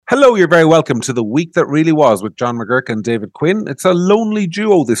Hello, you're very welcome to The Week That Really Was with John McGurk and David Quinn. It's a lonely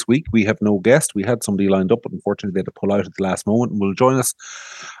duo this week. We have no guest. We had somebody lined up, but unfortunately they had to pull out at the last moment and will join us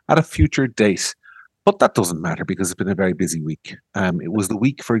at a future date. But that doesn't matter because it's been a very busy week. It was the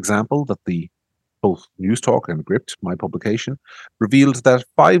week, for example, that both News Talk and Gript, my publication, revealed that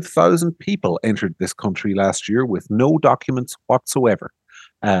 5,000 people entered this country last year with no documents whatsoever.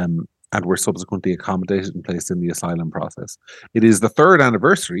 And were subsequently accommodated and placed in the asylum process. It is the third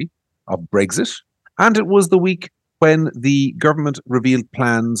anniversary of Brexit, and it was the week when the government revealed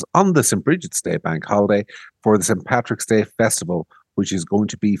plans on the St. Bridget's Day bank holiday for the St. Patrick's Day festival, which is going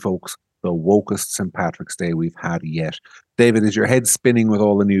to be, folks, the wokest St. Patrick's Day we've had yet. David, is your head spinning with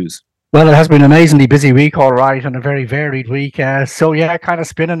all the news? Well, it has been an amazingly busy week, all right, and a very varied week. Kind of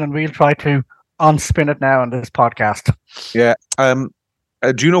spinning, and we'll try to unspin it now on this podcast. Yeah.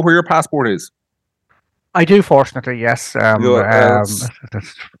 Do you know where your passport is? I do, fortunately, yes. Ready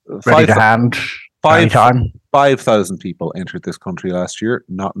to hand. 5,000 people entered this country last year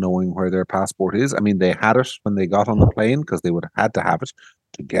not knowing where their passport is. I mean, they had it when they got on the plane because they would have had to have it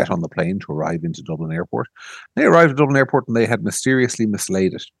to get on the plane to arrive into Dublin Airport. They arrived at Dublin Airport and they had mysteriously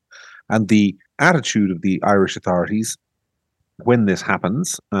mislaid it. And the attitude of the Irish authorities when this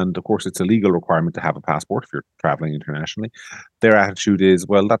happens, and of course it's a legal requirement to have a passport if you're traveling internationally, their attitude is,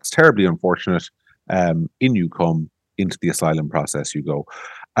 well, that's terribly unfortunate. In you come, into the asylum process you go.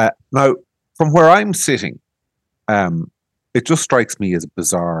 Now, from where I'm sitting, it just strikes me as a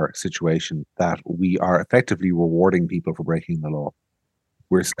bizarre situation that we are effectively rewarding people for breaking the law.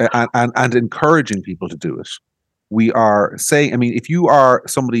 And encouraging people to do it. We are saying, I mean, if you are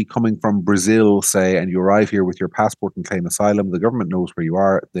somebody coming from Brazil, say, and you arrive here with your passport and claim asylum, the government knows where you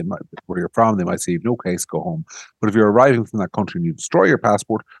are, where you're from. They might say, you've no case, go home. But if you're arriving from that country and you destroy your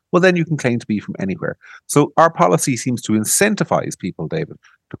passport, well, then you can claim to be from anywhere. So our policy seems to incentivize people, David,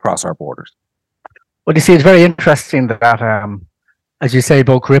 to cross our borders. Well, you see, it's very interesting that, as you say,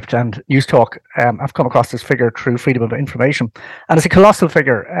 both Gript and News Talk have come across this figure through Freedom of Information. And it's a colossal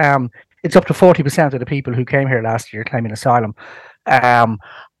figure. It's up to 40% of the people who came here last year claiming asylum.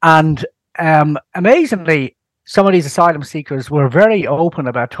 Amazingly, some of these asylum seekers were very open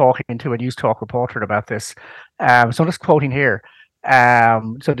about talking to a News Talk reporter about this. So I'm just quoting here.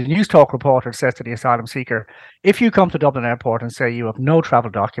 So the News Talk reporter says to the asylum seeker, if you come to Dublin Airport and say you have no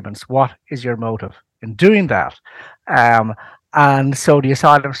travel documents, what is your motive in doing that? And so the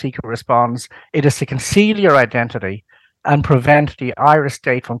asylum seeker responds, it is to conceal your identity and prevent the Irish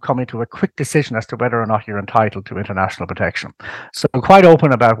state from coming to a quick decision as to whether or not you're entitled to international protection. So I'm quite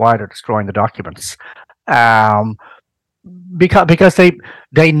open about why they're destroying the documents. Because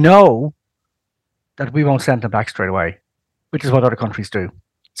they know that we won't send them back straight away, which is what other countries do.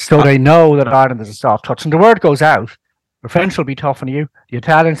 So they know that Ireland is a soft touch. And the word goes out, the French will be tough on you, the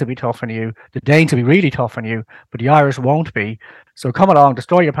Italians will be tough on you, the Danes will be really tough on you, but the Irish won't be. So come along,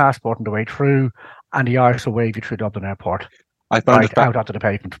 destroy your passport on the way through, and the Irish will wave you through Dublin Airport. Out onto the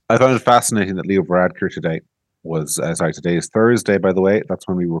pavement. I found it fascinating that Leo Varadkar today was, today is Thursday, by the way, that's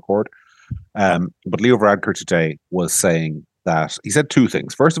when we record. But Leo Varadkar today was saying that, he said two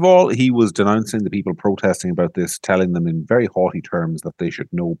things. First of all, he was denouncing the people protesting about this, telling them in very haughty terms that they should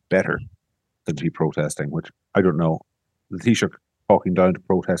know better than to be protesting, which I don't know. The Taoiseach talking down to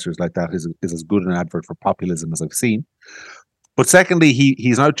protesters like that is as good an advert for populism as I've seen. But secondly,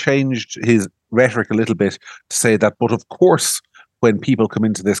 he's now changed his rhetoric a little bit to say that, but of course, when people come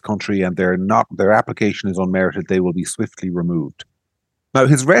into this country and their application is unmerited, they will be swiftly removed. Now,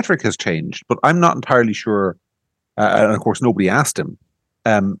 his rhetoric has changed, but I'm not entirely sure, and of course, nobody asked him.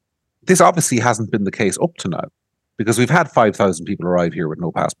 This obviously hasn't been the case up to now, because we've had 5,000 people arrive here with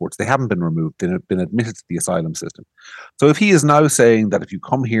no passports. They haven't been removed. They've been admitted to the asylum system. So if he is now saying that if you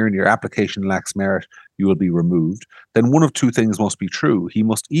come here and your application lacks merit, you will be removed, then one of two things must be true. He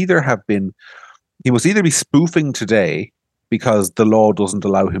must either be spoofing today because the law doesn't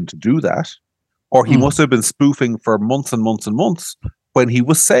allow him to do that, or he must have been spoofing for months and months and months when he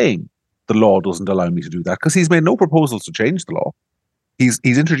was saying the law doesn't allow me to do that, because he's made no proposals to change the law. He's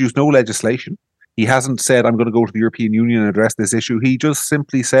introduced no legislation. He hasn't said, I'm going to go to the European Union and address this issue. He just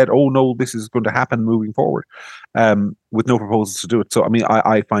simply said, oh, no, this is going to happen moving forward, with no proposals to do it. So, I mean,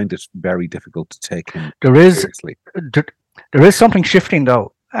 I find it very difficult to take him seriously. There is something shifting,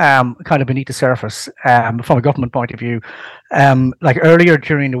 though, kind of beneath the surface from a government point of view. Like earlier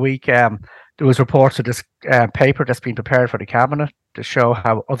during the week, there was reports of this paper that's been prepared for the Cabinet to show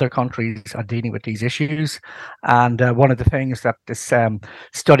how other countries are dealing with these issues. And one of the things that this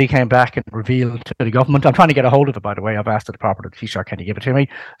study came back and revealed to the government, I'm trying to get a hold of it, by the way. I've asked the Department of Taoiseach, can you give it to me?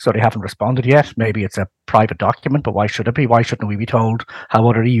 So they haven't responded yet. Maybe it's a private document, but why should it be? Why shouldn't we be told how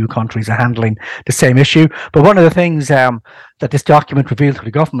other EU countries are handling the same issue? But one of the things that this document revealed to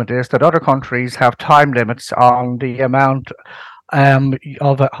the government is that other countries have time limits on the amount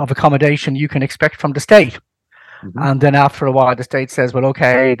of accommodation you can expect from the state. And then after a while, the state says, well,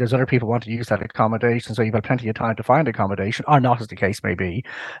 okay, there's other people who want to use that accommodation, so you've got plenty of time to find accommodation, or not, as the case may be.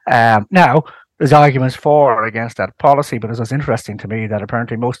 Now, there's arguments for or against that policy, but it was interesting to me that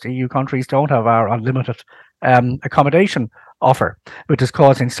apparently most EU countries don't have our unlimited accommodation offer, which is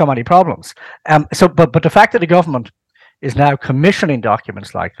causing so many problems. But the fact that the government is now commissioning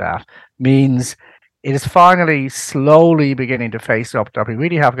documents like that means it is finally slowly beginning to face up that we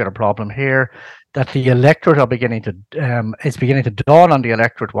really have got a problem here, that the electorate are beginning to, it's beginning to dawn on the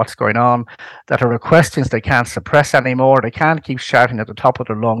electorate what's going on, that there are questions they can't suppress anymore. They can't keep shouting at the top of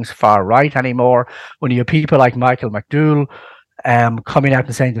their lungs far right anymore. When you have people like Michael McDowell coming out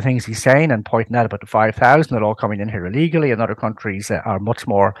and saying the things he's saying and pointing out about the 5,000 that are all coming in here illegally, and other countries are much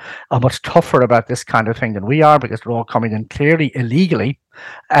tougher about this kind of thing than we are, because they're all coming in clearly illegally.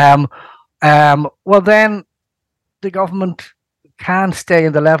 Well, then the government can stay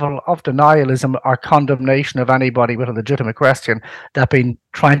in the level of denialism or condemnation of anybody with a legitimate question that been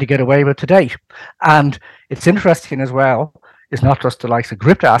trying to get away with to date. And it's interesting as well, it's not just the likes of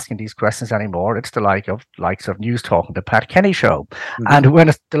Gript asking these questions anymore, it's the likes of News Talking, the Pat Kenny show. And when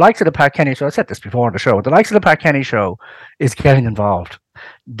it's the likes of the Pat Kenny show, I said this before on the show, the likes of the Pat Kenny show is getting involved,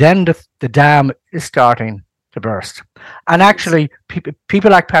 then the dam is starting to burst. And actually, people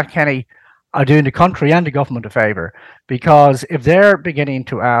like Pat Kenny are doing the country and the government a favour, because if they're beginning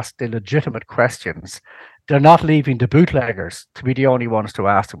to ask the legitimate questions, they're not leaving the bootleggers to be the only ones to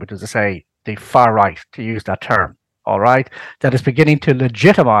ask them, which is to say the far right, to use that term, all right? That is beginning to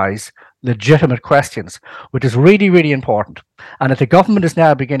legitimise legitimate questions, which is really, really important. And if the government is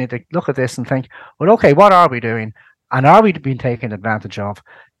now beginning to look at this and think, well, okay, what are we doing? And are we being taken advantage of?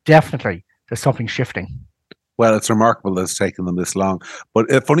 Definitely, there's something shifting. Well, it's remarkable that it's taken them this long.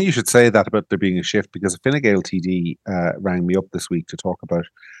 But funny you should say that about there being a shift, because a Fine Gael TD rang me up this week to talk about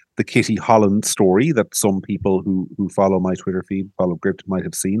the Kitty Holland story that some people who follow my Twitter feed, follow Gript, might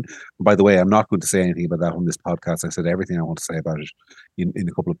have seen. And by the way, I'm not going to say anything about that on this podcast. I said everything I want to say about it in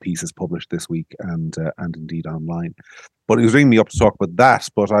a couple of pieces published this week and indeed online. But he was ringing me up to talk about that.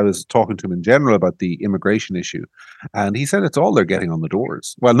 But I was talking to him in general about the immigration issue, and he said it's all they're getting on the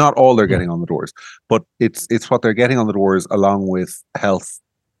doors. Well, not all they're getting on the doors, but it's what they're getting on the doors, along with health,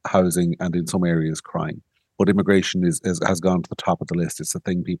 housing, and in some areas crime. But immigration has gone to the top of the list. It's the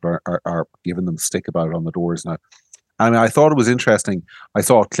thing people are giving them stick about on the doors now. I mean, I thought it was interesting. I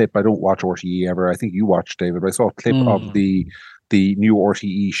saw a clip. I don't watch RTE ever. I think you watched, David. But I saw a clip of the new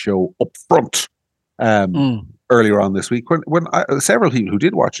RTE show Up Front earlier on this week. When several people who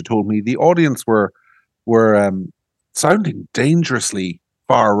did watch it told me the audience were sounding dangerously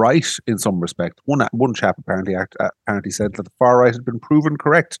far right in some respect. One chap apparently said that the far right had been proven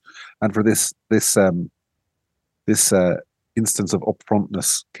correct, and for this instance of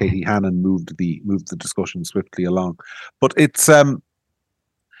upfrontness, Katie Hannon moved the discussion swiftly along. But it's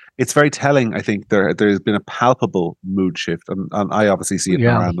very telling. I think there's been a palpable mood shift, and I obviously see it in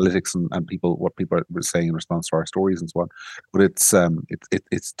our analytics and what people are saying in response to our stories and so on. But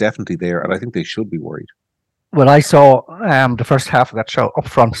it's definitely there, and I think they should be worried. Well, I saw the first half of that show,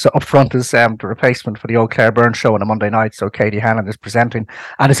 Upfront. So Upfront is the replacement for the old Claire Byrne show on a Monday night. So Katie Hannon is presenting,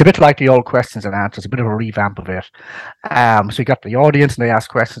 and it's a bit like the old questions and answers, a bit of a revamp of it. So you got the audience and they ask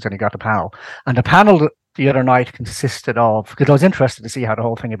questions, and you got the panel. And the panel the other night consisted of, because I was interested to see how the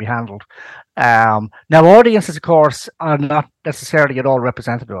whole thing would be handled. Now, audiences, of course, are not necessarily at all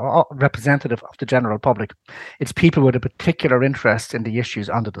representative of the general public. It's people with a particular interest in the issues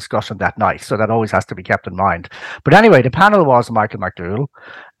under discussion that night. So that always has to be kept in mind. But anyway, the panel was Michael McDowell,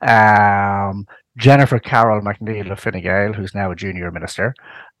 Jennifer Carroll McNeil of Fine Gael, who's now a junior minister,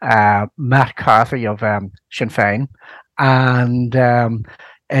 Matt Carthy of Sinn Féin, and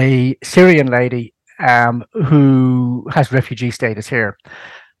a Syrian lady who has refugee status here.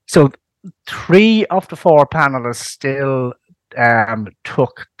 So 3 of the 4 panelists still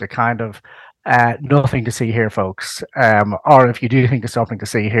took the kind of nothing to see here, folks. Or if you do think there's something to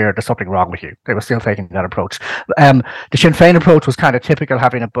see here, there's something wrong with you. They were still taking that approach. The Sinn Féin approach was kind of typical,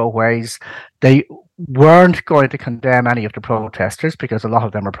 having it both ways. They weren't going to condemn any of the protesters because a lot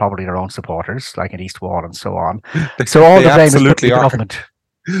of them are probably their own supporters, like in East Wall and so on. So all the blame is put on the government.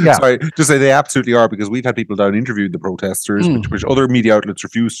 Yeah. Sorry, just say they absolutely are, because we've had people down interviewing the protesters, which other media outlets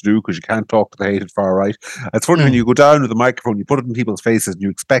refuse to do because you can't talk to the hated far right. It's funny when you go down with a microphone, you put it in people's faces, and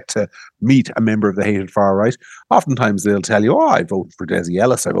you expect to meet a member of the hated far right. Oftentimes they'll tell you, "Oh, I voted for Desi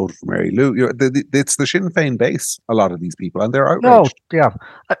Ellis, I voted for Mary Lou." It's the Sinn Féin base, a lot of these people, and they're outraged. No, yeah,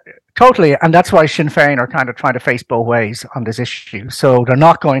 totally, and that's why Sinn Féin are kind of trying to face both ways on this issue. So they're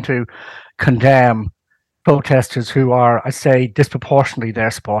not going to condemn protesters who are, I say, disproportionately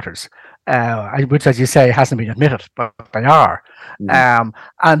their supporters, which, as you say, hasn't been admitted, but they are.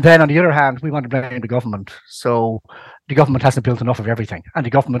 And then on the other hand, we want to blame the government. So the government hasn't built enough of everything, and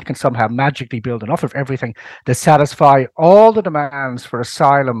the government can somehow magically build enough of everything to satisfy all the demands for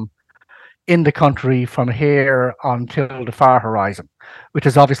asylum in the country from here until the far horizon, which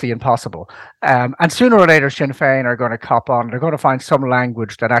is obviously impossible. And sooner or later, Sinn Féin are going to cop on. They're going to find some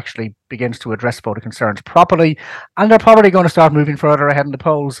language that actually begins to address voter concerns properly, and they're probably going to start moving further ahead in the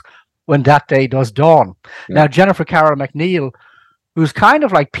polls when that day does dawn. Yeah. Now, Jennifer Carroll MacNeill, who's kind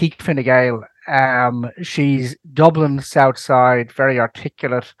of like peak Fine Gael, she's Dublin South Side, very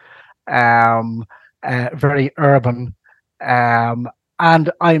articulate, very urban,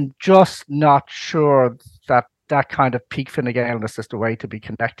 and I'm just not sure that kind of peak Fine Gaelness is the way to be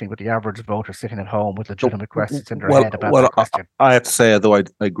connecting with the average voter sitting at home with legitimate questions in their head about that question. I have to say, although I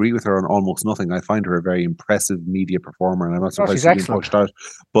agree with her on almost nothing, I find her a very impressive media performer, and I'm not surprised she's being pushed out.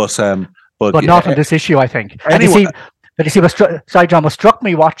 But not on this issue, I think. Anyway, but you see, John, what struck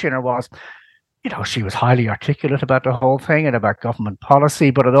me watching her was, she was highly articulate about the whole thing and about government policy,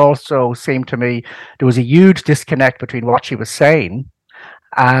 but it also seemed to me there was a huge disconnect between what she was saying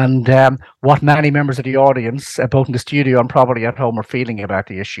and what many members of the audience, both in the studio and probably at home, are feeling about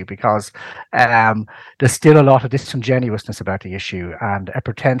the issue, because there's still a lot of disingenuousness about the issue and a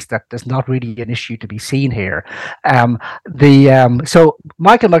pretense that there's not really an issue to be seen here. So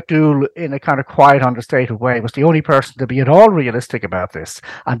Michael McDowell, in a kind of quiet, understated way, was the only person to be at all realistic about this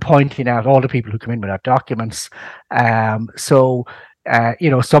and pointing out all the people who come in without documents. Somebody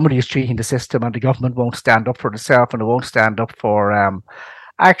is cheating the system, and the government won't stand up for itself, and it won't stand up for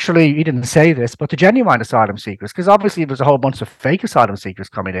actually, he didn't say this, but the genuine asylum seekers, because obviously there's a whole bunch of fake asylum seekers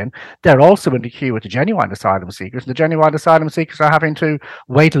coming in. They're also in the queue with the genuine asylum seekers, and the genuine asylum seekers are having to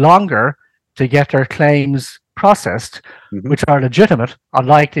wait longer to get their claims processed, which are legitimate,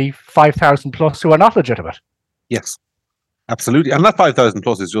 unlike the 5,000 plus who are not legitimate. Yes, absolutely. And that 5,000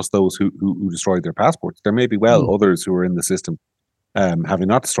 plus is just those who destroyed their passports. There may be others who are in the system having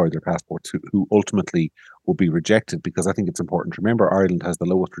not destroyed their passports, who ultimately will be rejected, because I think it's important to remember Ireland has the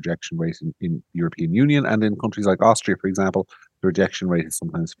lowest rejection rate in the European Union, and in countries like Austria, for example, the rejection rate is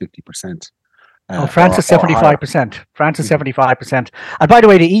sometimes 50%. France is 75%. France is 75%. And by the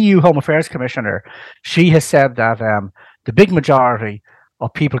way, the EU Home Affairs Commissioner, she has said that the big majority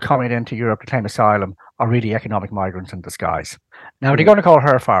of people coming into Europe to claim asylum are really economic migrants in disguise. Now, they're going to call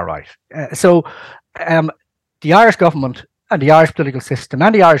her far right. So the Irish government and the Irish political system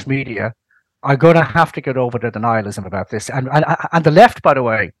and the Irish media are going to have to get over their denialism about this. And the left, by the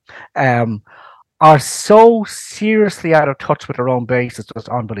way, are so seriously out of touch with their own base, it's just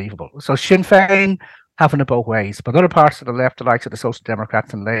unbelievable. So Sinn Féin having it both ways, but other parts of the left, the likes of the Social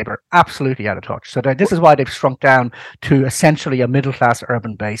Democrats and Labour, absolutely out of touch. So this is why they've shrunk down to essentially a middle-class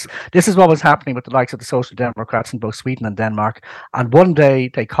urban base. This is what was happening with the likes of the Social Democrats in both Sweden and Denmark. And one day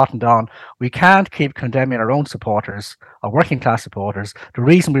they cottoned on, we can't keep condemning our own supporters, our working-class supporters, the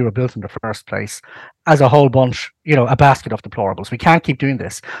reason we were built in the first place, as a whole bunch, a basket of deplorables. We can't keep doing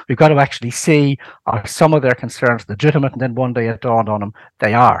this. We've got to actually see, are some of their concerns legitimate? And then one day it dawned on them,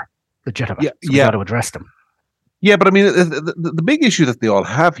 they are legitimate. So we've got to address them. Yeah, but I mean, the big issue that they all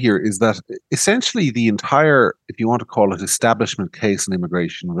have here is that essentially the entire, if you want to call it, establishment case in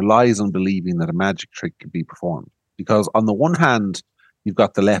immigration relies on believing that a magic trick can be performed. Because on the one hand, you've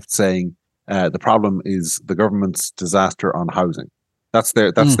got the left saying the problem is the government's disaster on housing. That's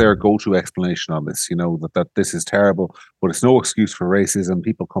their go-to explanation on this, that this is terrible, but it's no excuse for racism.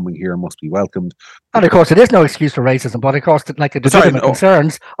 People coming here must be welcomed. And of course, it is no excuse for racism, but of course, the legitimate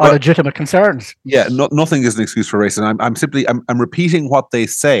concerns are legitimate concerns. Yeah, nothing is an excuse for racism. I'm repeating what they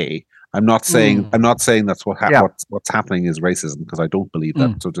say. I'm not saying that's what's happening is racism, because I don't believe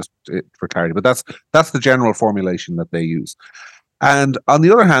that. So just for clarity, but that's the general formulation that they use. And on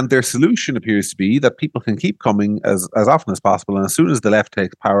the other hand, their solution appears to be that people can keep coming as often as possible, and as soon as the left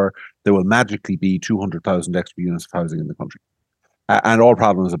takes power, there will magically be 200,000 extra units of housing in the country, and all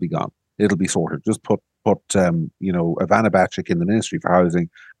problems will be gone. It'll be sorted. Just put Ivana Bacik in the Ministry for Housing,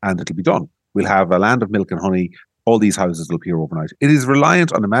 and it'll be done. We'll have a land of milk and honey. All these houses will appear overnight. It is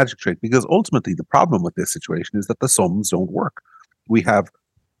reliant on a magic trick, because ultimately the problem with this situation is that the sums don't work. We have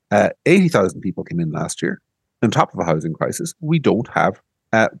 80,000 people came in last year. On top of a housing crisis, we don't have.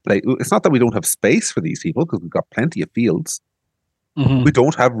 It's not that we don't have space for these people because we've got plenty of fields. Mm-hmm. We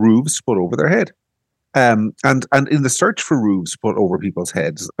don't have roofs to put over their head. And in the search for roofs to put over people's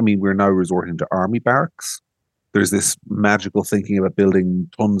heads, I mean, we're now resorting to army barracks. There's this magical thinking about building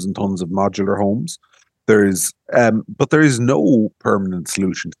tons and tons of modular homes. But there is no permanent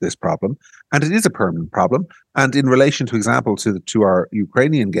solution to this problem, and it is a permanent problem. And in relation to example to our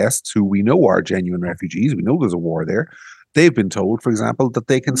Ukrainian guests, who we know are genuine refugees, we know there's a war there. They've been told, for example, that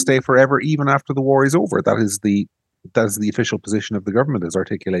they can stay forever even after the war is over. That is the official position of the government as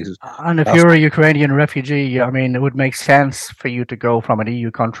articulated. And if you're a Ukrainian refugee, I mean, it would make sense for you to go from an EU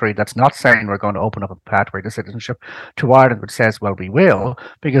country that's not saying we're going to open up a pathway to citizenship to Ireland, which says, well, we will,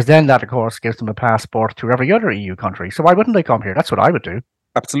 because then that, of course, gives them a passport to every other EU country. So why wouldn't they come here? That's what I would do.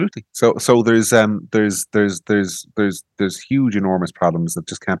 Absolutely. So there's huge, enormous problems that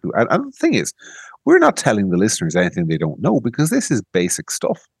just can't be. And the thing is, we're not telling the listeners anything they don't know, because this is basic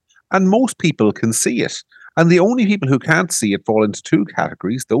stuff, and most people can see it. And the only people who can't see it fall into two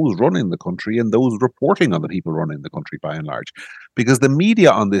categories: those running the country and those reporting on the people running the country, by and large. Because the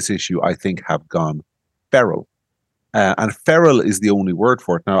media on this issue, I think, have gone feral. And feral is the only word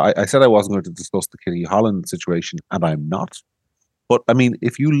for it. Now, I said I wasn't going to discuss the Kitty Holland situation, and I'm not. But, I mean,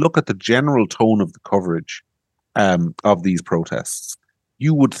 if you look at the general tone of the coverage of these protests,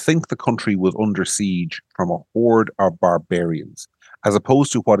 you would think the country was under siege from a horde of barbarians, as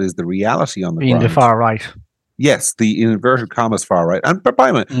opposed to what is the reality on the ground. Being the far right. Yes, the in inverted commas far right. And but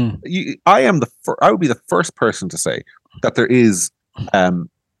by the way, I would be the first person to say that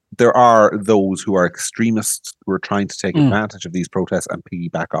there are those who are extremists who are trying to take advantage of these protests and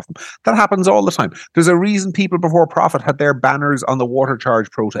piggyback off them. That happens all the time. There's a reason People Before Profit had their banners on the water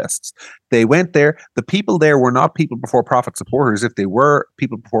charge protests. They went there. The people there were not People Before Profit supporters. If they were,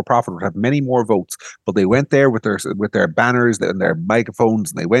 People Before Profit would have many more votes. But they went there with their banners and their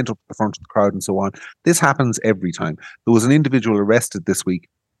microphones, and they went up to the front of the crowd and so on. This happens every time. There was an individual arrested this week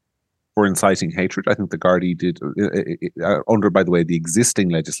for inciting hatred. I think the Gardaí did under, by the way, the existing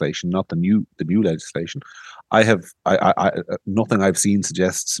legislation, not the new legislation. Nothing I've seen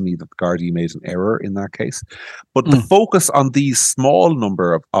suggests to me that the Gardaí made an error in that case. But the focus on these small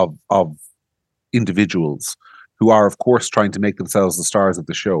number of individuals who are, of course, trying to make themselves the stars of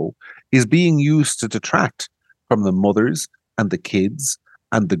the show is being used to detract from the mothers and the kids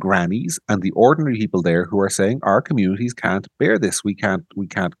and the grannies and the ordinary people there who are saying our communities can't bear this. We can't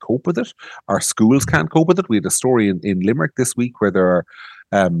cope with it. Our schools can't cope with it. We had a story in Limerick this week where there are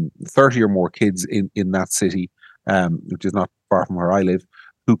 30 or more kids in that city, which is not far from where I live,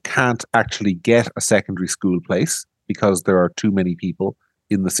 who can't actually get a secondary school place because there are too many people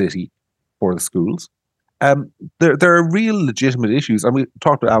in the city for the schools. There are real legitimate issues, and we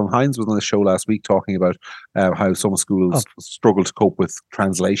talked about Alan Hines was on the show last week talking about how some schools struggle to cope with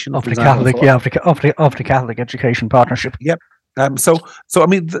translation of the Catholic Education Partnership. Yep. So I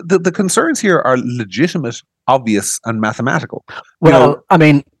mean, the concerns here are legitimate, obvious, and mathematical. Well, I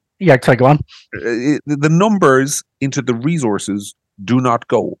mean, yeah, sorry, go on. The numbers into the resources do not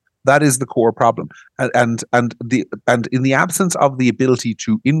go. That is the core problem, and in the absence of the ability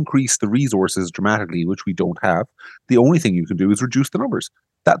to increase the resources dramatically, which we don't have, the only thing you can do is reduce the numbers.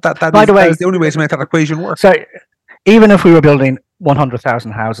 That is the only way to make that equation work. So, even if we were building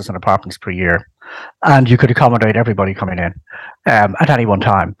 100,000 houses and apartments per year, and you could accommodate everybody coming in at any one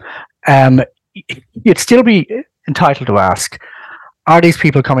time, you'd still be entitled to ask: are these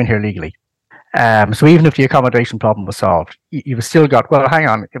people coming here legally? So even if the accommodation problem was solved, you've still got, well, hang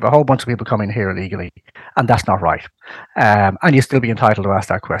on, you have a whole bunch of people coming here illegally, and that's not right. And you'd still be entitled to ask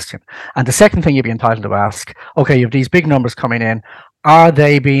that question. And the second thing you'd be entitled to ask, okay, you have these big numbers coming in, are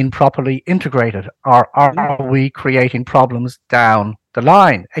they being properly integrated? Or are we creating problems down the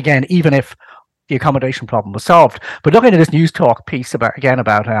line? Again, even if the accommodation problem was solved. But looking at this News Talk piece about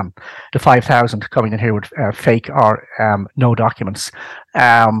the 5,000 coming in here with fake or no documents,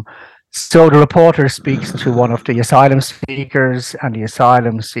 so the reporter speaks to one of the asylum seekers, and the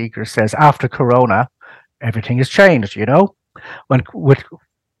asylum seeker says, after Corona, everything has changed, you know? When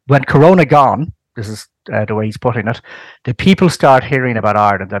Corona gone, this is the way he's putting it, the people start hearing about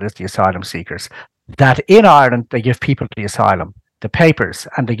Ireland, that is the asylum seekers, that in Ireland they give people the asylum, the papers,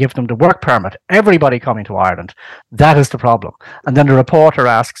 and they give them the work permit. Everybody coming to Ireland. That is the problem. And then the reporter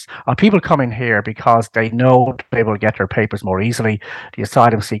asks, are people coming here because they know they will get their papers more easily? The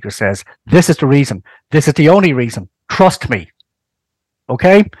asylum seeker says, this is the reason. This is the only reason. Trust me.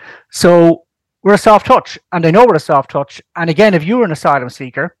 Okay? So we're a soft touch, and they know we're a soft touch. And again, if you were an asylum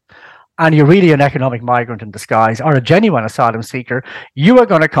seeker and you're really an economic migrant in disguise or a genuine asylum seeker, you are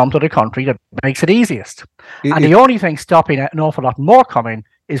going to come to the country that makes it easiest. And the only thing stopping an awful lot more coming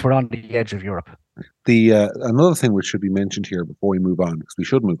is we're on the edge of Europe. Another thing which should be mentioned here before we move on, because we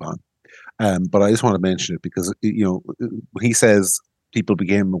should move on, but I just want to mention it because, when he says people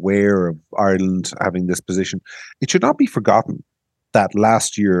became aware of Ireland having this position, it should not be forgotten that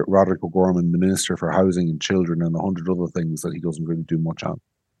last year Roderick O'Gorman, the Minister for Housing and Children and 100 other things that he doesn't really do much on,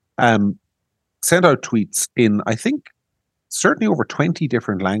 sent out tweets in, I think, certainly over 20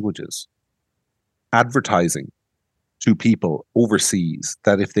 different languages, advertising to people overseas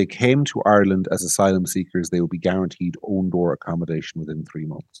that if they came to Ireland as asylum seekers, they would be guaranteed own door accommodation within 3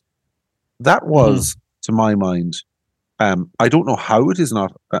 months. That was, to my mind, I don't know how it is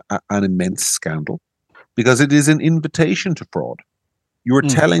not an immense scandal, because it is an invitation to fraud. You are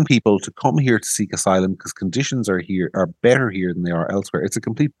telling people to come here to seek asylum because conditions are better here than they are elsewhere. It's a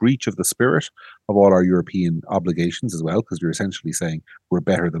complete breach of the spirit of all our European obligations as well, because you're essentially saying we're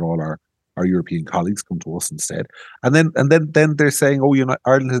better than all our European colleagues, come to us instead. And then they're saying,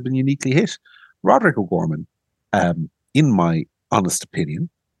 Ireland has been uniquely hit. Roderick O'Gorman, in my honest opinion,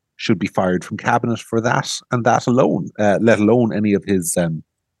 should be fired from cabinet for that and that alone, let alone any of his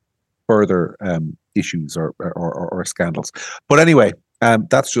further issues or scandals. But anyway,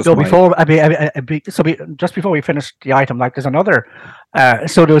 that's just so just before we finish the item, like there's another.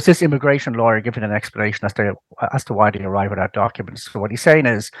 So there was this immigration lawyer giving an explanation as to why they arrive without documents. So what he's saying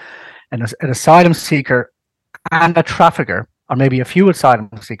is, an asylum seeker and a trafficker, or maybe a few asylum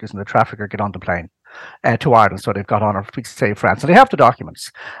seekers and the trafficker, get on the plane to Ireland. So they've got on, or say France, and they have the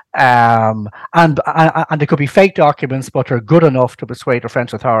documents, and they could be fake documents, but they're good enough to persuade the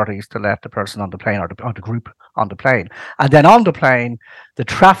French authorities to let the person on the plane, or the group on the plane. And then on the plane, the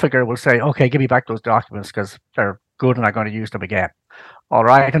trafficker will say, "Okay, give me back those documents because they're good and I'm going to use them again." All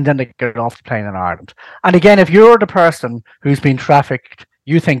right, and then they get off the plane in Ireland. And again, if you're the person who's been trafficked,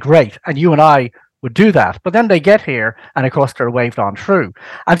 you think, great, and you and I would do that. But then they get here, and of course, they're waved on through.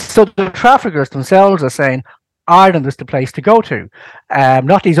 And so the traffickers themselves are saying, Ireland is the place to go to,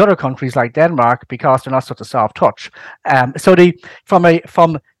 not these other countries like Denmark, because they're not such a soft touch. So from a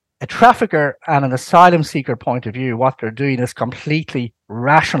trafficker and an asylum seeker point of view, what they're doing is completely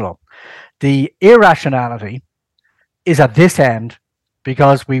rational. The irrationality is at this end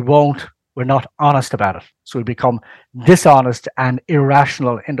because we're not honest about it. So we become dishonest and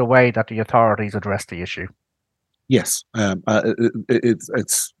irrational in the way that the authorities address the issue. Yes,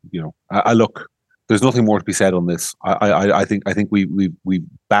 it's look. There's nothing more to be said on this. I think we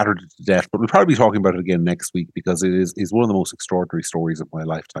battered it to death, but we'll probably be talking about it again next week because it is one of the most extraordinary stories of my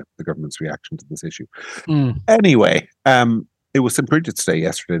lifetime. The government's reaction to this issue. Anyway, it was St. Bridget's Day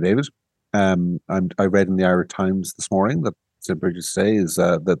yesterday, David. I read in the Irish Times this morning that St. Bridget's Day is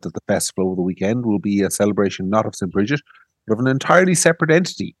that the festival over the weekend will be a celebration not of St. Bridget, but of an entirely separate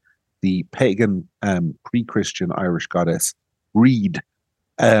entity, the pagan pre-Christian Irish goddess Breed.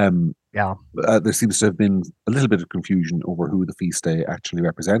 There seems to have been a little bit of confusion over who the feast day actually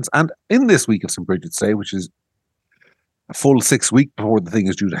represents. And in this week of St. Bridget's Day, which is a full 6 weeks before the thing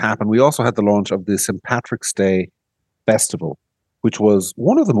is due to happen, we also had the launch of the St. Patrick's Day Festival, which was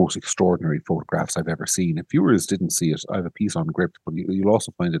one of the most extraordinary photographs I've ever seen. If viewers didn't see it, I have a piece on Gript, but you'll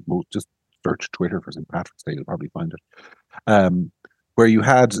also find it, just search Twitter for St. Patrick's Day, you'll probably find it, where you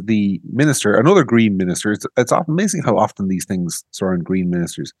had the minister, another Green minister. It's amazing how often these things surround Green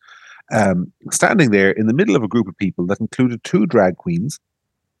ministers, standing there in the middle of a group of people that included 2 drag queens,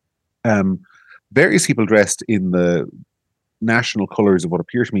 various people dressed in the national colours of what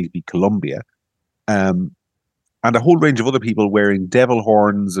appear to me to be Colombia, and a whole range of other people wearing devil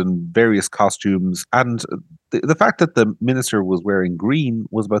horns and various costumes. And the fact that the minister was wearing green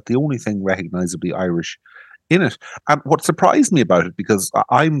was about the only thing recognizably Irish in it. And what surprised me about it, because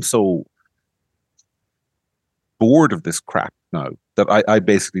I'm so bored of this crap now that I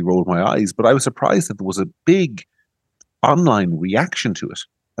basically rolled my eyes, but I was surprised that there was a big online reaction to it.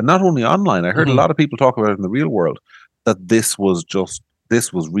 And not only online, I heard a lot of people talk about it in the real world, that this was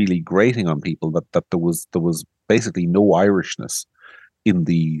really grating on people, that there was basically no Irishness in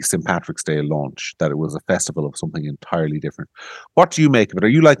the St. Patrick's Day launch, that it was a festival of something entirely different. What do you make of it? Are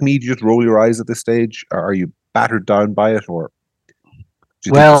you like me? Do you just roll your eyes at this stage? Or are you battered down by it? Or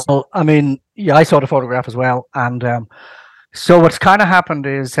I mean, yeah, I saw the photograph as well. And so what's kind of happened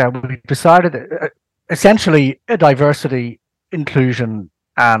is we decided essentially a diversity, inclusion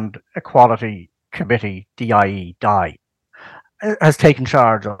and equality committee, DIE, has taken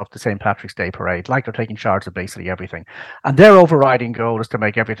charge of the St. Patrick's Day parade, like they're taking charge of basically everything. And their overriding goal is to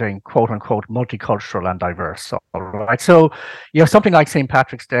make everything, quote unquote, multicultural and diverse. All right. So you have something like St.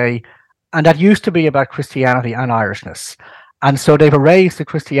 Patrick's Day, And that used to be about Christianity and Irishness. And so they've erased the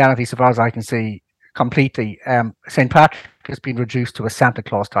Christianity, so far as I can see, completely. St. Patrick has been reduced to a Santa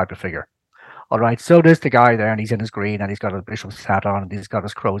Claus type of figure. All right, so there's the guy there, and he's in his green, and he's got a bishop's hat on, and he's got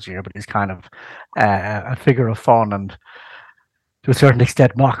his crozier, but he's kind of a figure of fun and, to a certain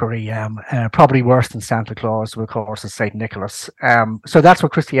extent, mockery. Probably worse than Santa Claus, of course, is Saint Nicholas. So that's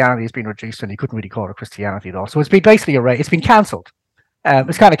what Christianity has been reduced, and you couldn't really call it Christianity at all. So it's been basically erased. It's been cancelled.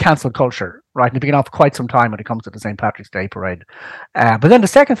 It's kind of cancelled culture, right? And it's been on for quite some time when it comes to the St. Patrick's Day parade. But then the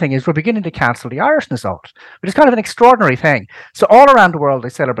second thing is we're beginning to cancel the Irishness of it, which is kind of an extraordinary thing. So all around the world, they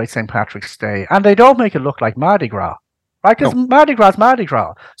celebrate St. Patrick's Day, and they don't make it look like Mardi Gras, right? Because Mardi Gras is Mardi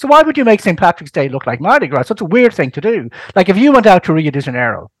Gras. So why would you make St. Patrick's Day look like Mardi Gras? Such a weird thing to do. Like if you went out to Rio de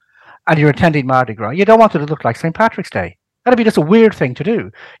Janeiro and you're attending Mardi Gras, you don't want it to look like St. Patrick's Day. That'd be just a weird thing to do.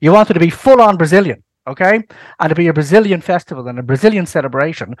 You want it to be full-on Brazilian. Okay, and to be a Brazilian festival and a Brazilian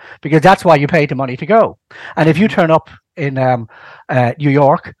celebration, because that's why you paid the money to go. And if you turn up in New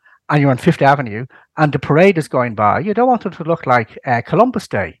York and you're on Fifth Avenue and the parade is going by, you don't want it to look like Columbus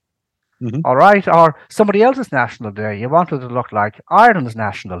Day, all right, or somebody else's national day. You want it to look like Ireland's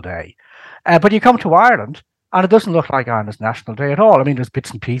national day. But you come to Ireland and it doesn't look like Ireland's National Day at all. I mean, there's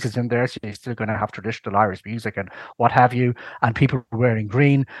bits and pieces in there, so you're still going to have traditional Irish music and what have you, and people wearing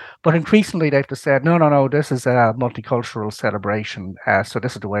green. But increasingly, they've just said, no, this is a multicultural celebration, so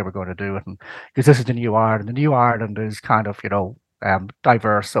this is the way we're going to do it. And because this is the new Ireland. The new Ireland is kind of,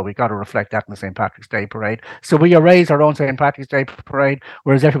 diverse, so we got to reflect that in the St. Patrick's Day parade. So we erase our own St. Patrick's Day parade,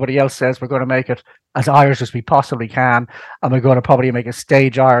 whereas everybody else says we're going to make it as Irish as we possibly can, and we're going to probably make it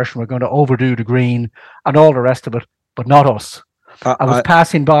stage Irish, and we're going to overdo the green and all the rest of it, but not us. I was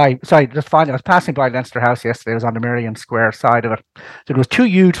passing by Leinster House yesterday. I was on the Merrion Square side of it. So there was two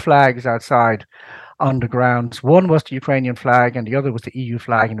huge flags outside on the grounds. One was the Ukrainian flag, and the other was the EU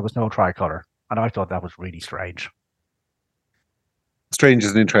flag, and there was no tricolour. And I thought that was really strange. Strange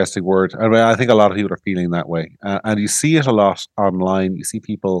is an interesting word. I think a lot of people are feeling that way. And you see it a lot online. You see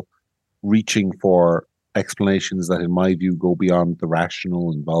people reaching for explanations that, in my view, go beyond the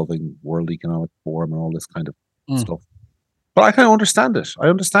rational, involving World Economic Forum and all this kind of stuff. But I kind of understand it. I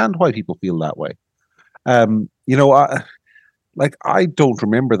understand why people feel that way. I don't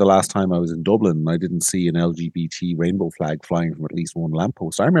remember the last time I was in Dublin and I didn't see an LGBT rainbow flag flying from at least one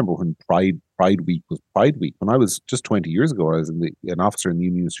lamppost. I remember when Pride Week was Pride Week. When I was just 20 years ago, I was an officer in the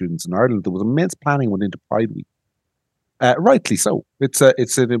Union of Students in Ireland. There was immense planning went into Pride Week. Rightly so. It's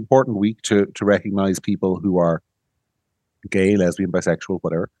an important week to recognise people who are gay, lesbian, bisexual,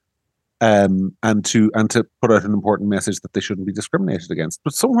 whatever, and to put out an important message that they shouldn't be discriminated against.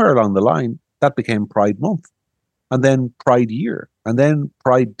 But somewhere along the line, that became Pride Month, and then Pride Year, and then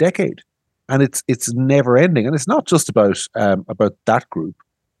Pride Decade, and it's never ending. And it's not just about that group,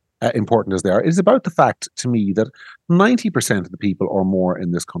 important as they are. It's about the fact, to me, that 90% of the people or more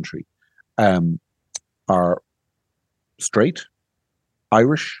in this country are straight,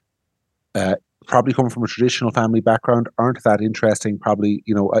 Irish, probably come from a traditional family background, aren't that interesting. Probably,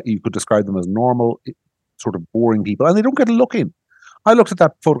 you could describe them as normal, sort of boring people, and they don't get a look in. I looked at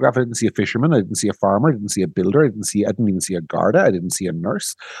that photograph. I didn't see a fisherman. I didn't see a farmer. I didn't see a builder. I didn't even see a Garda. I didn't see a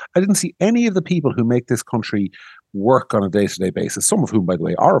nurse. I didn't see any of the people who make this country work on a day-to-day basis, some of whom, by the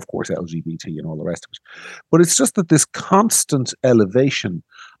way, are, of course, LGBT and all the rest of it. But it's just that this constant elevation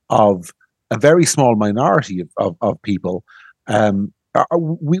of a very small minority of people.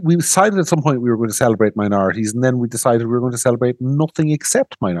 We decided at some point we were going to celebrate minorities, and then we decided we were going to celebrate nothing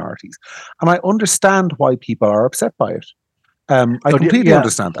except minorities. And I understand why people are upset by it. I completely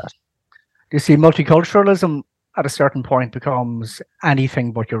understand that. You see, multiculturalism at a certain point becomes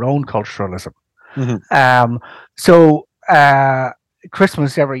anything but your own culturalism. So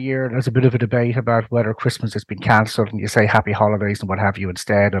Christmas every year, there's a bit of a debate about whether Christmas has been cancelled, and you say happy holidays and what have you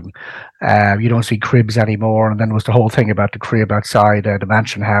instead, and you don't see cribs anymore. And then there was the whole thing about the crib outside the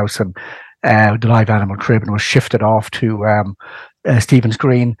Mansion House and the live animal crib, and it was shifted off to Stephen's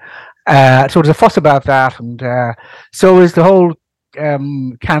Green. So there's a fuss about that, and so is the whole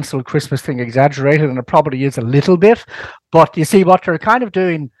cancelled Christmas thing exaggerated, and it probably is a little bit. But you see, what they're kind of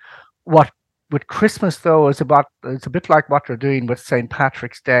doing, with Christmas, though, it's a bit like what they're doing with St.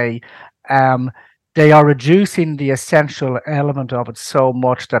 Patrick's Day. They are reducing the essential element of it so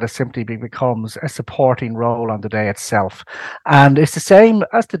much that it simply becomes a supporting role on the day itself. And it's the same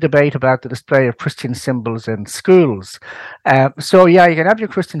as the debate about the display of Christian symbols in schools. So you can have your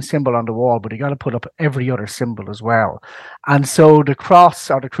Christian symbol on the wall, but you got to put up every other symbol as well. And so the cross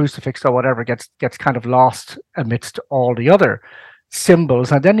or the crucifix or whatever gets kind of lost amidst all the other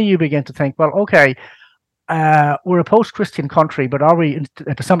symbols. And then you begin to think, well, okay, we're a post-Christian country, but are we,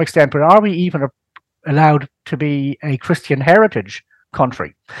 to some extent, but are we even allowed to be a Christian heritage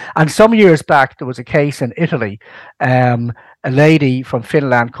country? And some years back, there was a case in Italy. A lady from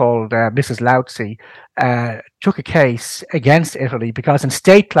Finland called Mrs. Lautzi took a case against Italy because in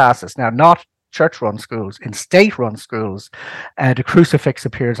state classes, now not church-run schools, in state-run schools, the crucifix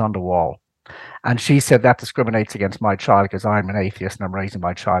appears on the wall. And she said that discriminates against my child because I'm an atheist and I'm raising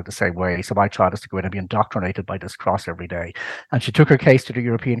my child the same way. So my child has to go in and be indoctrinated by this cross every day. And she took her case to the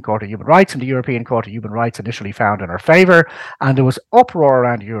European Court of Human Rights, and the European Court of Human Rights initially found in her favour. And there was uproar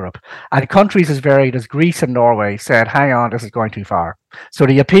around Europe. And countries as varied as Greece and Norway said, hang on, this is going too far. So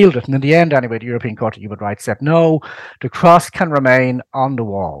they appealed it. And in the end, anyway, the European Court of Human Rights said, no, the cross can remain on the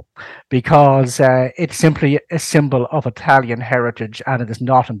wall because it's simply a symbol of Italian heritage and it is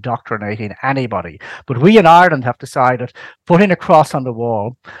not indoctrinating anybody. But we in Ireland have decided putting a cross on the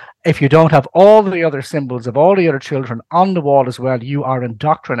wall, if you don't have all the other symbols of all the other children on the wall as well, you are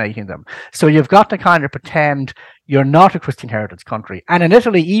indoctrinating them. So you've got to kind of pretend you're not a Christian heritage country. And in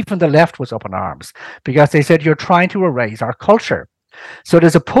Italy, even the left was up in arms because they said you're trying to erase our culture. So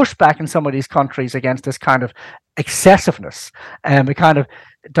there's a pushback in some of these countries against this kind of excessiveness and a kind of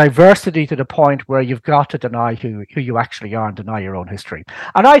diversity to the point where you've got to deny who you actually are and deny your own history.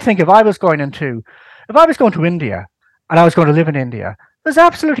 And I think if I was going to India and I was going to live in India, there's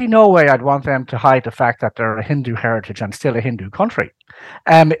absolutely no way I'd want them to hide the fact that they're a Hindu heritage and still a Hindu country.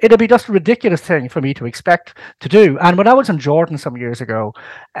 It'd be just a ridiculous thing for me to expect to do. And when I was in Jordan some years ago,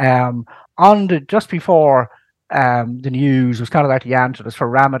 just before the news was kind of like the Angelus for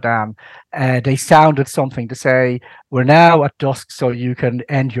Ramadan, they sounded something to say, we're now at dusk so you can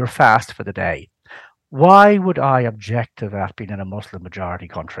end your fast for the day. Why would I object to that being in a Muslim majority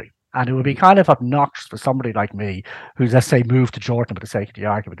country? And it would be kind of obnoxious for somebody like me who's, let's say, moved to Jordan for the sake of the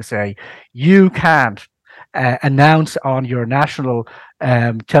argument to say, you can't announce on your national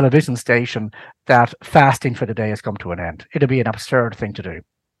television station that fasting for the day has come to an end. It'd be an absurd thing to do.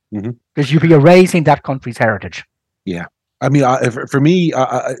 Because you'd be erasing that country's heritage. Yeah, I mean, for me,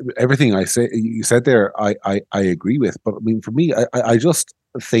 everything you said there, I agree with. But I mean, for me, I just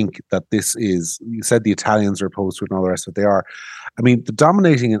think that this is. You said the Italians are opposed to it and all the rest of it. They are. I mean, the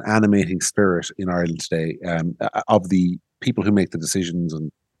dominating and animating spirit in Ireland today, of the people who make the decisions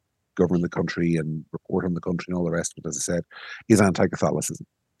and govern the country and report on the country and all the rest of it, as I said, is anti-Catholicism.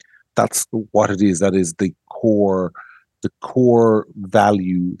 That's what it is. That is the core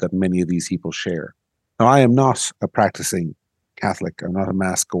value that many of these people share. Now, I am not a practicing Catholic. I'm not a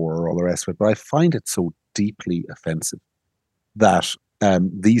mass goer or all the rest of it, but I find it so deeply offensive that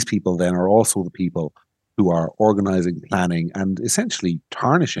these people then are also the people who are organizing, planning, and essentially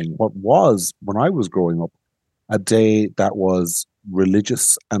tarnishing what was, when I was growing up, a day that was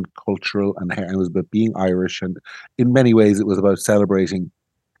religious and cultural, and it was about being Irish, and in many ways it was about celebrating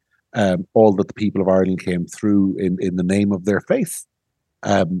all that the people of Ireland came through in the name of their faith.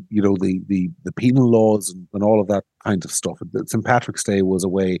 The penal laws and all of that kind of stuff. St. Patrick's Day was a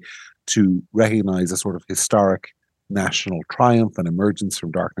way to recognize a sort of historic national triumph and emergence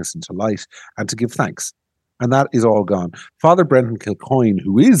from darkness into light, and to give thanks. And that is all gone. Father Brendan Kilcoyne,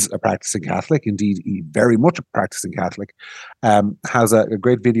 who is a practicing Catholic, indeed very much a practicing Catholic, has a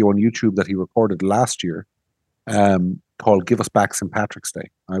great video on YouTube that he recorded last year called Give Us Back St. Patrick's Day.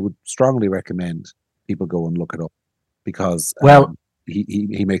 I would strongly recommend people go and look it up because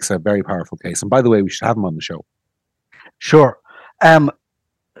he makes a very powerful case. And by the way, we should have him on the show. Sure.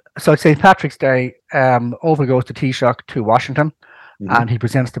 So St. Patrick's Day, over goes the Taoiseach to Washington, and he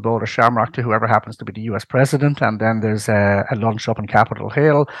presents the Boulder Shamrock to whoever happens to be the US president. And then there's a lunch up on Capitol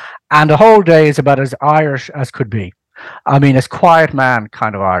Hill. And the whole day is about as Irish as could be. I mean, as quiet man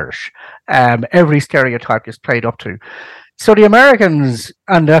kind of Irish. Every stereotype is played up to. So the Americans,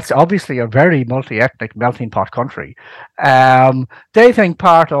 and that's obviously a very multi-ethnic melting pot country, they think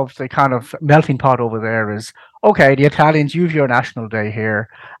part of the kind of melting pot over there is, okay, the Italians, you have your national day here,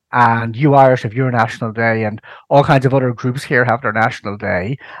 and you Irish have your national day, and all kinds of other groups here have their national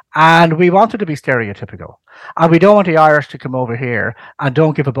day, and we want it to be stereotypical. And we don't want the Irish to come over here and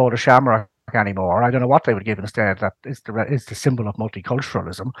don't give a bowl of shamrock anymore. I don't know what they would give instead. That is the symbol of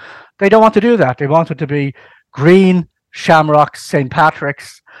multiculturalism. They don't want to do that. They want it to be green, shamrocks, St.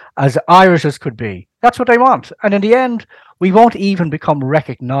 Patrick's, as Irish as could be. That's what they want. And in the end, we won't even become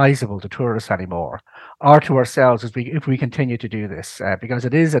recognizable to tourists anymore, or to ourselves if we continue to do this, because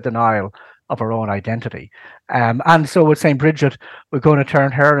it is a denial of our own identity. And so with St. Bridget, we're going to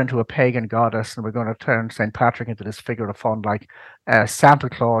turn her into a pagan goddess, and we're going to turn St. Patrick into this figure of fun like Santa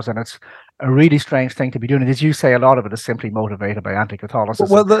Claus, and it's a really strange thing to be doing. And as you say, a lot of it is simply motivated by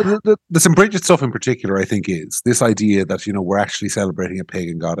anti-Catholicism. Well, the St. Bridget stuff in particular, I think, is this idea that, you know, we're actually celebrating a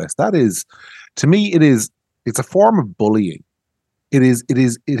pagan goddess. That is, to me, it's a form of bullying. It is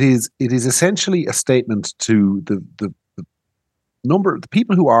essentially a statement to the number the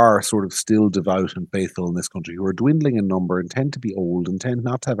people who are sort of still devout and faithful in this country, who are dwindling in number and tend to be old and tend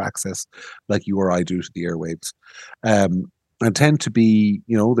not to have access like you or I do to the airwaves, and tend to be,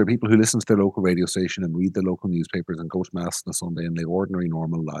 you know, they're people who listen to their local radio station and read the local newspapers and go to mass on a Sunday and live ordinary,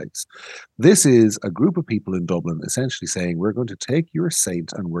 normal lives. This is a group of people in Dublin essentially saying, we're going to take your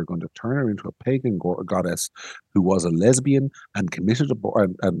saint and we're going to turn her into a pagan goddess who was a lesbian and committed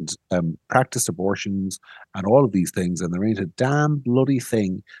and practiced abortions and all of these things, and there ain't a damn bloody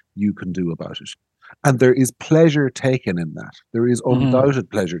thing you can do about it. And there is pleasure taken in that. There is undoubted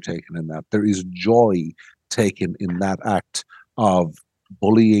pleasure taken in that. There is joy taken in that act of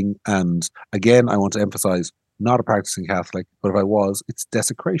bullying. And again, I want to emphasize, not a practicing Catholic, but if I was, it's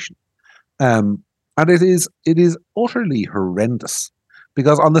desecration. And it is utterly horrendous.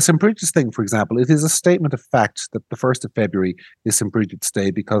 Because on the St. Bridget's thing, for example, it is a statement of fact that the 1st of February is St. Bridget's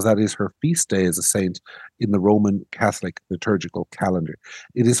Day because that is her feast day as a saint in the Roman Catholic liturgical calendar.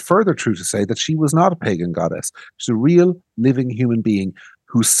 It is further true to say that she was not a pagan goddess. She's a real living human being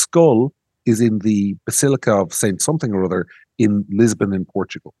whose skull is in the Basilica of Saint something or other in Lisbon in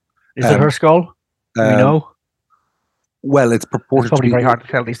Portugal. Is it her skull? Do we know? Well, it's purported it's probably to be very hard to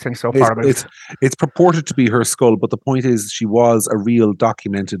tell these things so far. It's purported to be her skull, but the point is she was a real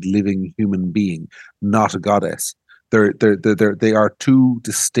documented living human being, not a goddess. They are two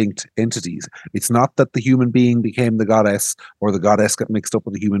distinct entities. It's not that the human being became the goddess or the goddess got mixed up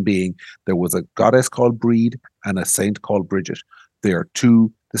with the human being. There was a goddess called Brede and a saint called Bridget. They are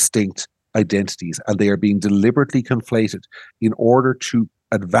two distinct identities, and they are being deliberately conflated in order to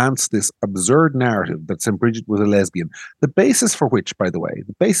advance this absurd narrative that St. Bridget was a lesbian. The basis for which, by the way,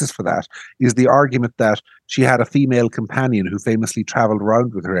 the basis for that is the argument that she had a female companion who famously traveled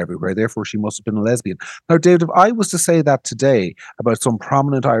around with her everywhere, therefore she must have been a lesbian. Now, David, if I was to say that today about some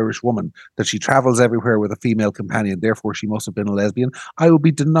prominent Irish woman, that she travels everywhere with a female companion, therefore she must have been a lesbian, I would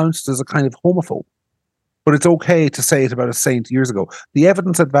be denounced as a kind of homophobe. But it's okay to say it about a saint years ago. The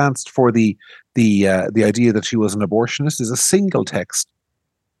evidence advanced for the idea that she was an abortionist is a single text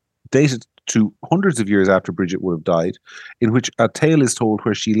dated to hundreds of years after Bridget would have died, in which a tale is told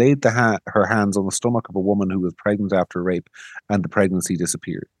where she laid her hands on the stomach of a woman who was pregnant after rape, and the pregnancy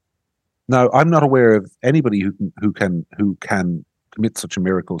disappeared. Now, I'm not aware of anybody who can commit such a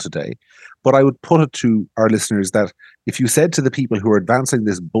miracle today, but I would put it to our listeners that if you said to the people who are advancing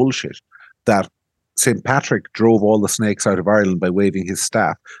this bullshit that St. Patrick drove all the snakes out of Ireland by waving his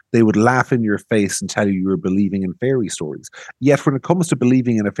staff, they would laugh in your face and tell you were believing in fairy stories. Yet when it comes to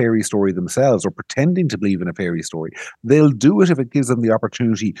believing in a fairy story themselves or pretending to believe in a fairy story, they'll do it if it gives them the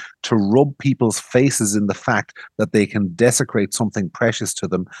opportunity to rub people's faces in the fact that they can desecrate something precious to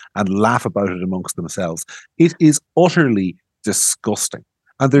them and laugh about it amongst themselves. It is utterly disgusting.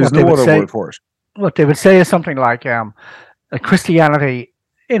 And there's no other word for it. What they would say is something like Christianity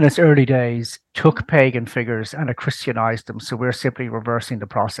in its early days took pagan figures and it Christianized them. So we're simply reversing the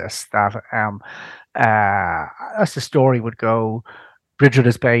process that, as the story would go, Bridget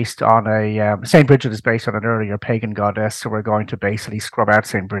is based on Saint Bridget is based on an earlier pagan goddess. So we're going to basically scrub out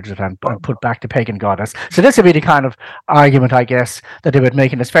Saint Bridget and put back the pagan goddess. So this would be the kind of argument, I guess, that they would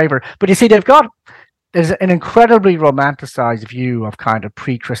make in his favor. But you see, there's an incredibly romanticized view of kind of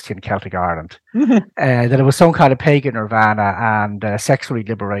pre-Christian Celtic Ireland, that it was some kind of pagan nirvana and sexually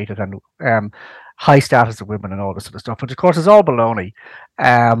liberated and high status of women and all this sort of stuff, which of course is all baloney.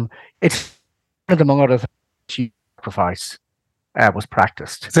 It's among other things, sacrifice was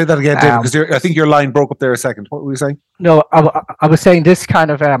practiced. Say that again, David, because I think your line broke up there a second. What were you saying? No, I was saying this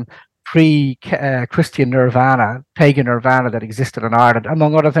kind of pre-Christian nirvana, pagan nirvana that existed in Ireland,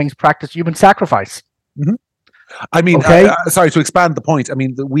 among other things, practiced human sacrifice. Mm-hmm. I mean, sorry to expand the point. I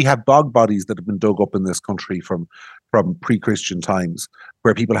mean, we have bog bodies that have been dug up in this country from pre-Christian times,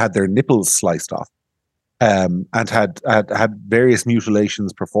 where people had their nipples sliced off, and had various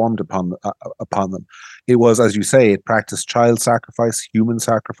mutilations performed upon them. It was, as you say, it practiced child sacrifice, human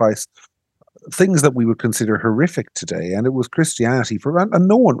sacrifice, things that we would consider horrific today, and it was Christianity and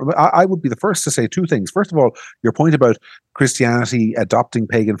no one. I would be the first to say two things. First of all, your point about Christianity adopting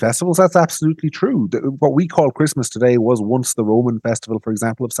pagan festivals, that's absolutely true. What we call Christmas today was once the Roman festival, for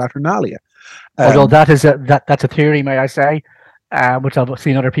example, of Saturnalia. Although that's a theory, may I say, which I've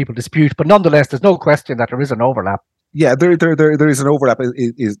seen other people dispute, but nonetheless, there's no question that there is an overlap. Yeah, there is an overlap.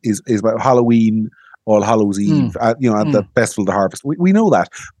 Is about Halloween All Hallows Eve, at the Festival of the Harvest. We know that.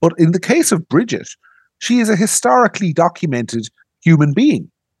 But in the case of Bridget, she is a historically documented human being.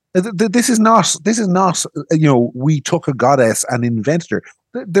 This is not, we took a goddess and invented her.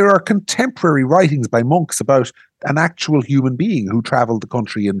 There are contemporary writings by monks about an actual human being who traveled the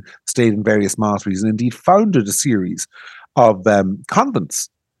country and stayed in various monasteries and indeed founded a series of convents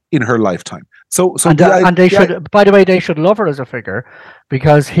in her lifetime. They should, by the way, they should love her as a figure,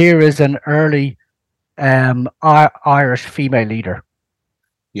 because here is an early Irish female leader.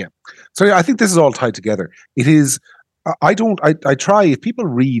 Yeah. So I think this is all tied together. It is, I try, if people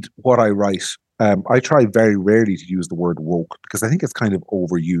read what I write, I try very rarely to use the word woke because I think it's kind of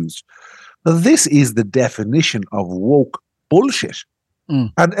overused. Now, this is the definition of woke bullshit.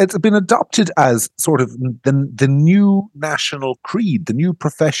 And it's been adopted as sort of the new national creed, the new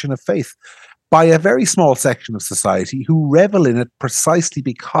profession of faith by a very small section of society who revel in it precisely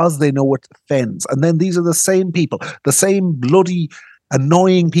because they know it offends. And then these are the same people, the same bloody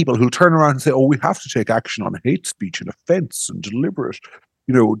annoying people who turn around and say, oh, we have to take action on hate speech and offense and deliberate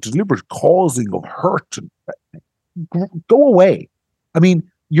causing of hurt. And go away. I mean,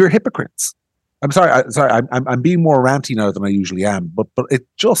 you're hypocrites. I'm sorry. I'm being more ranty now than I usually am, but it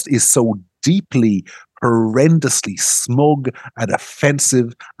just is so deeply, horrendously smug and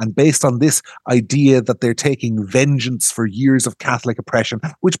offensive, and based on this idea that they're taking vengeance for years of Catholic oppression,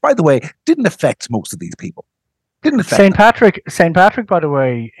 which, by the way, didn't affect most of these people. Didn't affect St. Patrick. St. Patrick, by the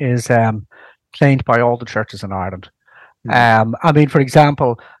way, is claimed by all the churches in Ireland. I mean, for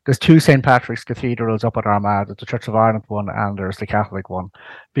example, there's two St. Patrick's cathedrals up at Armagh. There's the Church of Ireland one and there's the Catholic one,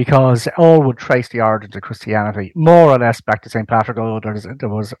 because all would trace the origins of Christianity more or less back to St. Patrick, although there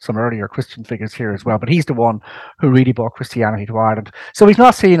was some earlier Christian figures here as well. But he's the one who really brought Christianity to Ireland. So he's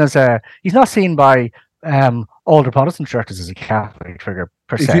not seen by all the Protestant churches as a Catholic figure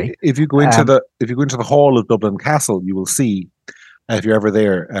per se. If you go into the hall of Dublin Castle, you will see. If you're ever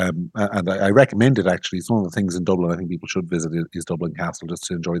there, and I recommend it actually, it's one of the things in Dublin I think people should visit is Dublin Castle just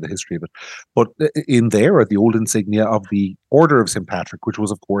to enjoy the history of it. But in there are the old insignia of the Order of St. Patrick, which was,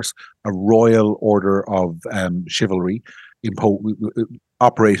 of course, a royal order of chivalry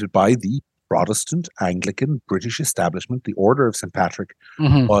operated by the Protestant Anglican British establishment. The Order of St. Patrick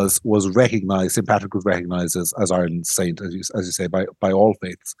was recognized. St. Patrick was recognized as Ireland's saint, as you say, by all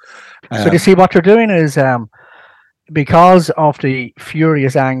faiths. So you see, what you're doing is. Because of the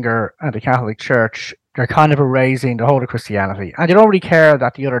furious anger at the Catholic Church, they're kind of erasing the whole of Christianity. And they don't really care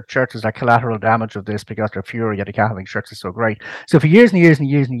that the other churches are collateral damage of this because their fury at the Catholic Church is so great. So for years and years and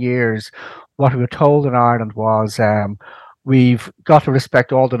years and years, what we were told in Ireland was we've got to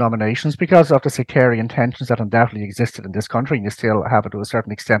respect all denominations because of the sectarian tensions that undoubtedly existed in this country, and you still have it to a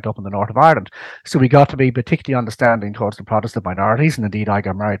certain extent up in the north of Ireland. So we got to be particularly understanding towards the Protestant minorities, and indeed I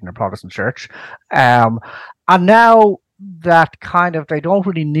got married in a Protestant church. And now that kind of, they don't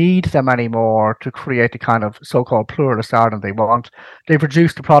really need them anymore to create the kind of so-called pluralist Ireland they want. They've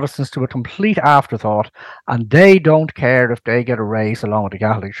reduced the Protestants to a complete afterthought, and they don't care if they get erased along with the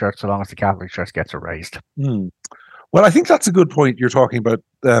Catholic Church, so long as the Catholic Church gets erased. Well, I think that's a good point. You're talking about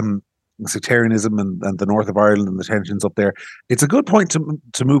sectarianism and the north of Ireland and the tensions up there. It's a good point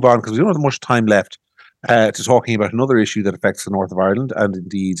to move on because we don't have much time left to talking about another issue that affects the north of Ireland and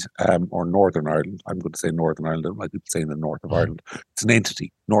indeed, or Northern Ireland. I'm going to say Northern Ireland. I don't like people saying the north of Ireland. It's an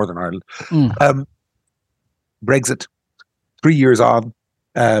entity, Northern Ireland. Brexit, 3 years on.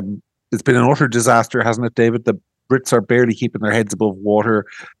 It's been an utter disaster, hasn't it, David? The Brits are barely keeping their heads above water.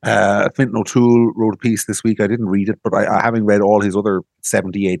 Fintan O'Toole wrote a piece this week. I didn't read it, but I having read all his other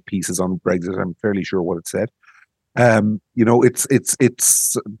 78 pieces on Brexit, I'm fairly sure what it said.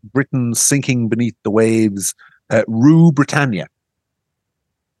 It's Britain sinking beneath the waves. Rue Britannia.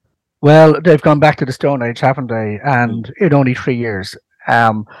 Well, they've gone back to the Stone Age, haven't they? And in only 3 years.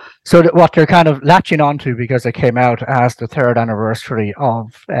 So that what they're kind of latching onto, because they came out as the third anniversary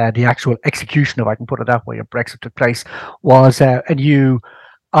of the actual execution, if I can put it that way, of Brexit took place, was a new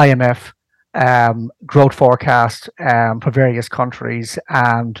IMF growth forecast for various countries,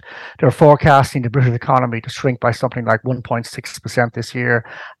 and they're forecasting the British economy to shrink by something like 1.6% this year,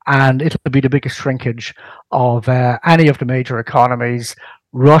 and it'll be the biggest shrinkage of any of the major economies.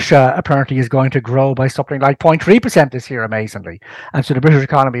 Russia apparently is going to grow by something like 0.3% this year, amazingly. And so the British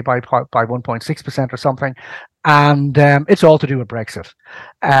economy by 1.6% or something. And it's all to do with Brexit.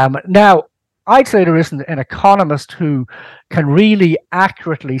 Now, I'd say there isn't an economist who can really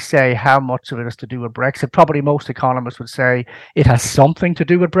accurately say how much of it is to do with Brexit. Probably most economists would say it has something to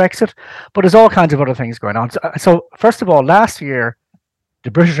do with Brexit, but there's all kinds of other things going on. So first of all, last year, the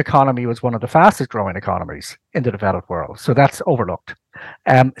British economy was one of the fastest growing economies in the developed world. So that's overlooked.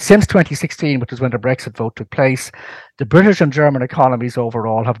 Since 2016, which is when the Brexit vote took place, the British and German economies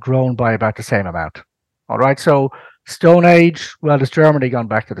overall have grown by about the same amount. All right, so Stone Age, well, has Germany gone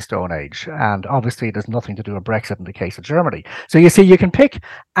back to the Stone Age? And obviously, there's nothing to do with Brexit in the case of Germany. So you see, you can pick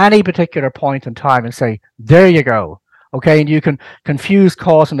any particular point in time and say, there you go. Okay, and you can confuse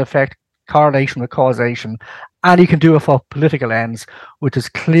cause and effect, correlation with causation, and you can do it for political ends, which is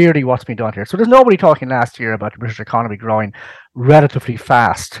clearly what's been done here. So there's nobody talking last year about the British economy growing relatively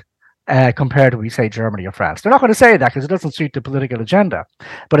fast compared to, we say, Germany or France. They're not going to say that because it doesn't suit the political agenda,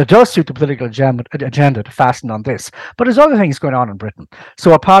 but it does suit the political agenda to fasten on this. But there's other things going on in Britain.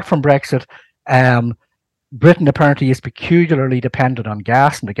 So apart from Brexit, Britain apparently is peculiarly dependent on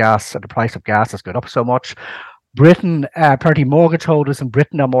gas, and the price of gas has gone up so much. Britain, apparently mortgage holders in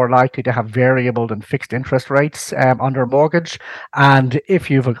Britain are more likely to have variable than fixed interest rates on their mortgage. And if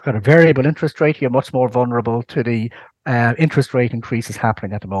you've got a variable interest rate, you're much more vulnerable to the interest rate increases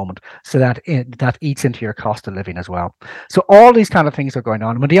happening at the moment. So that eats into your cost of living as well. So all these kind of things are going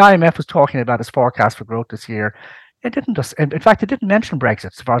on. When the IMF was talking about its forecast for growth this year, it didn't just, in fact, it didn't mention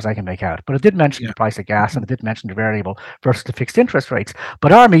Brexit, as far as I can make out, but it did mention the price of gas, and it did mention the variable versus the fixed interest rates.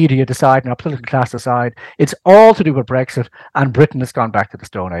 But our media decide, and our political class decide, it's all to do with Brexit, and Britain has gone back to the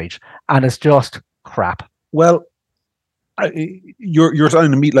Stone Age, and it's just crap. Well, you're starting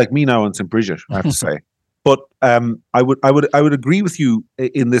to meet like me now in St. Bridget, I have to say. But I would agree with you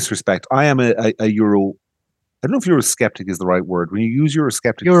in this respect. I am a Euro. I don't know if Eurosceptic is the right word. When you use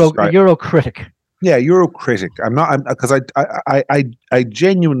Eurosceptic, Eurocritic. Yeah, Eurocritic. I'm not, because I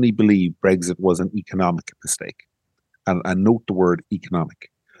genuinely believe Brexit was an economic mistake, and note the word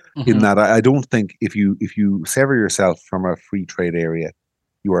economic. In that I don't think if you sever yourself from a free trade area,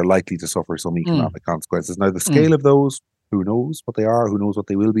 you are likely to suffer some economic consequences. Now, the scale of those, who knows what they are, who knows what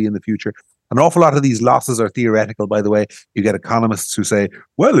they will be in the future. An awful lot of these losses are theoretical, by the way. You get economists who say,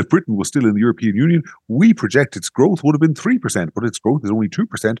 well, if Britain was still in the European Union, we project its growth would have been 3%, but its growth is only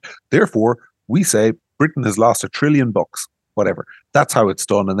 2%. Therefore, we say Britain has lost $1 trillion, whatever. That's how it's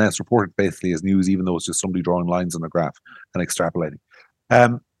done. And then it's reported basically as news, even though it's just somebody drawing lines on a graph and extrapolating.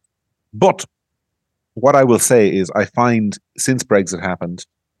 But what I will say is I find since Brexit happened,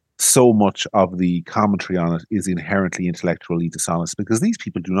 so much of the commentary on it is inherently intellectually dishonest, because these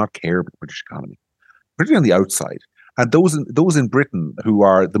people do not care about the British economy, particularly on the outside. And those in Britain who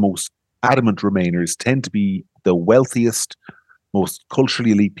are the most adamant remainers tend to be the wealthiest, most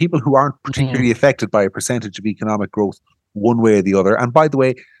culturally elite people who aren't particularly affected by a percentage of economic growth one way or the other. And by the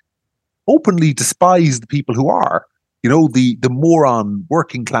way, openly despise the people who are. You know, the moron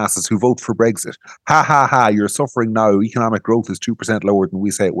working classes who vote for Brexit. Ha ha ha, you're suffering now. Economic growth is 2% lower than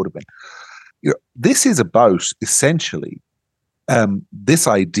we say it would have been. You know, this is about essentially this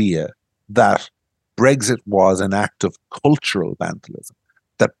idea that Brexit was an act of cultural vandalism,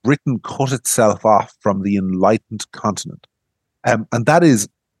 that Britain cut itself off from the enlightened continent. And that is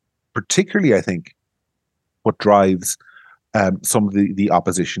particularly, I think, what drives some of the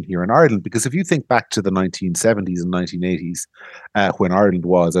opposition here in Ireland. Because if you think back to the 1970s and 1980s, when Ireland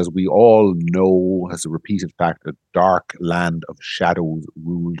was, as we all know, as a repeated fact, a dark land of shadows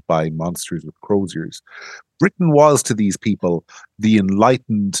ruled by monsters with crow's ears, Britain was to these people the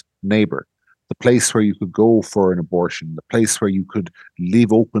enlightened neighbour, the place where you could go for an abortion, the place where you could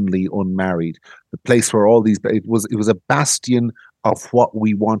live openly unmarried, the place where all these, it was a bastion of what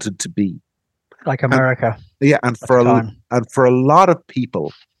we wanted to be. Like America. And for a lot of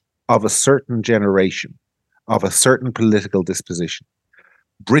people of a certain generation, of a certain political disposition,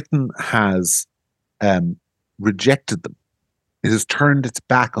 Britain has rejected them. It has turned its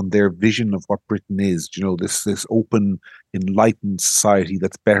back on their vision of what Britain is. You know, this open, enlightened society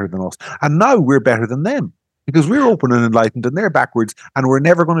that's better than us. And now we're better than them because we're open and enlightened and they're backwards, and we're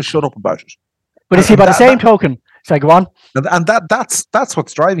never going to shut up about it. But you see, by the same token, so go on. And that's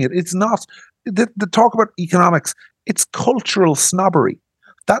what's driving it. It's not the talk about economics. It's cultural snobbery.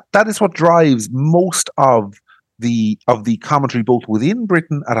 That is what drives most of the commentary, both within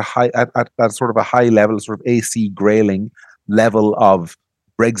Britain at sort of a high level, sort of AC Grayling level of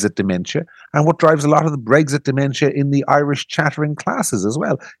Brexit dementia, and what drives a lot of the Brexit dementia in the Irish chattering classes as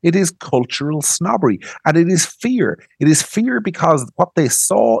well. It is cultural snobbery, and it is fear. It is fear because what they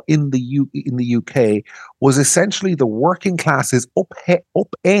saw in the UK was essentially the working classes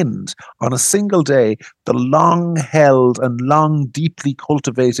upend on a single day the long held and long deeply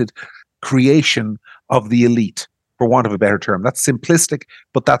cultivated creation of the elite. for want of a better term. That's simplistic,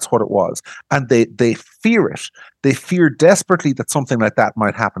 but that's what it was. And they fear it. They fear desperately that something like that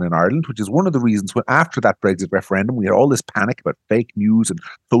might happen in Ireland, which is one of the reasons when after that Brexit referendum, we had all this panic about fake news and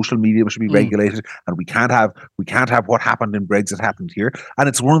social media should be regulated, and we can't have what happened in Brexit happened here. And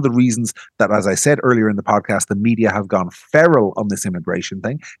it's one of the reasons that, as I said earlier in the podcast, the media have gone feral on this immigration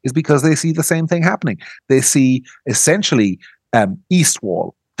thing, is because they see the same thing happening. They see essentially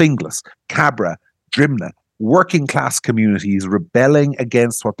Eastwall, Finglas, Cabra, Drimna, working class communities rebelling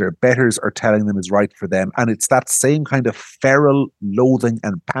against what their betters are telling them is right for them. And it's that same kind of feral loathing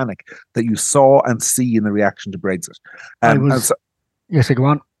and panic that you saw and see in the reaction to Brexit. Yes, go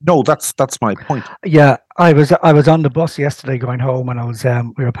on. No, that's my point. Yeah, I was on the bus yesterday going home, and I was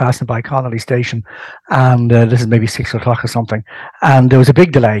we were passing by Connolly Station, and this is maybe 6 o'clock or something, and there was a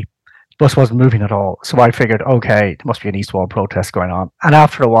big delay. Bus wasn't moving at all, so I figured, okay, there must be an Eastwall protest going on. And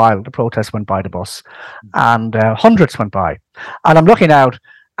after a while, the protest went by the bus, and hundreds went by. And I'm looking out,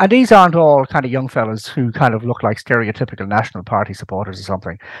 and these aren't all kind of young fellas who kind of look like stereotypical National Party supporters or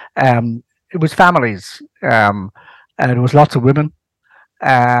something. It was families, and there was lots of women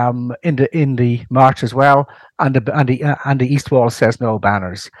in the march as well, and the Eastwall Says No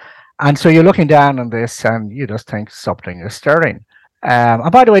banners. And so you're looking down on this, and you just think something is stirring.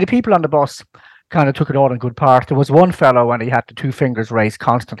 And by the way, the people on the bus kind of took it all in good part. There was one fellow, and he had the two fingers raised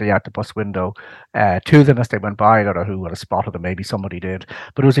constantly out the bus window to them as they went by. I don't know who would have spotted them, maybe somebody did.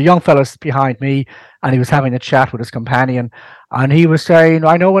 But there was a young fellow behind me, and he was having a chat with his companion, and he was saying,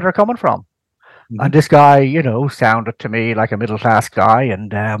 I know where they're coming from. And this guy, sounded to me like a middle-class guy,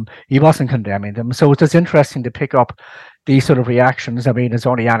 and he wasn't condemning them. So it's just interesting to pick up these sort of reactions. I mean, it's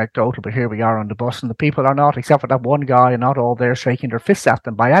only anecdotal, but here we are on the bus, and the people are not, except for that one guy, not all there shaking their fists at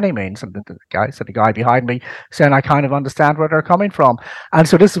them by any means. And the guy behind me saying, I kind of understand where they're coming from. And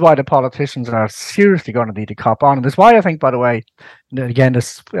so this is why the politicians are seriously going to need to cop on. And that's why I think, by the way, again,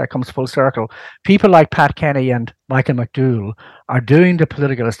 this comes full circle, people like Pat Kenny and Michael McDowell are doing the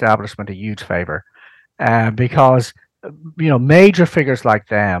political establishment a huge favour, because major figures like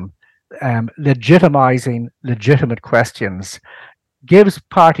them legitimizing legitimate questions gives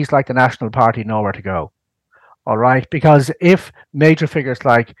parties like the National Party nowhere to go. All right, because if major figures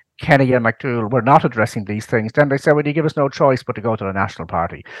like Kenny and McDowell were not addressing these things, then they say, well, you give us no choice but to go to the National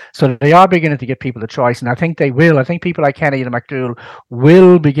Party. So they are beginning to give people the choice, and I think they will. I think people like Kenny and McDowell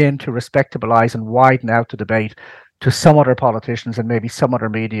will begin to respectabilize and widen out the debate to some other politicians and maybe some other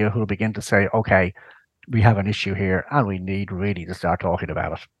media who will begin to say, okay, we have an issue here and we need really to start talking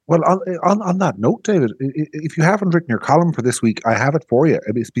about it. Well, on that note, David, if you haven't written your column for this week, I have it for you.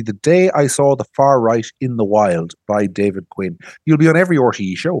 It's be The Day I Saw the Far Right in the Wild by David Quinn. You'll be on every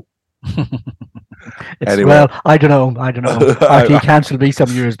RTE show. Anyway. Well, I don't know. RTE cancelled me some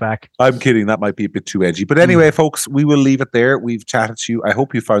years back. I'm kidding. That might be a bit too edgy. But anyway, folks, we will leave it there. We've chatted to you. I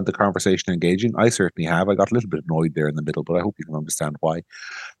hope you found the conversation engaging. I certainly have. I got a little bit annoyed there in the middle, but I hope you can understand why.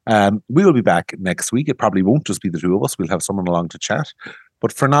 We will be back next week. It probably won't just be the two of us. We'll have someone along to chat.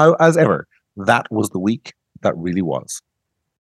 But for now, as ever, that was the week that really was.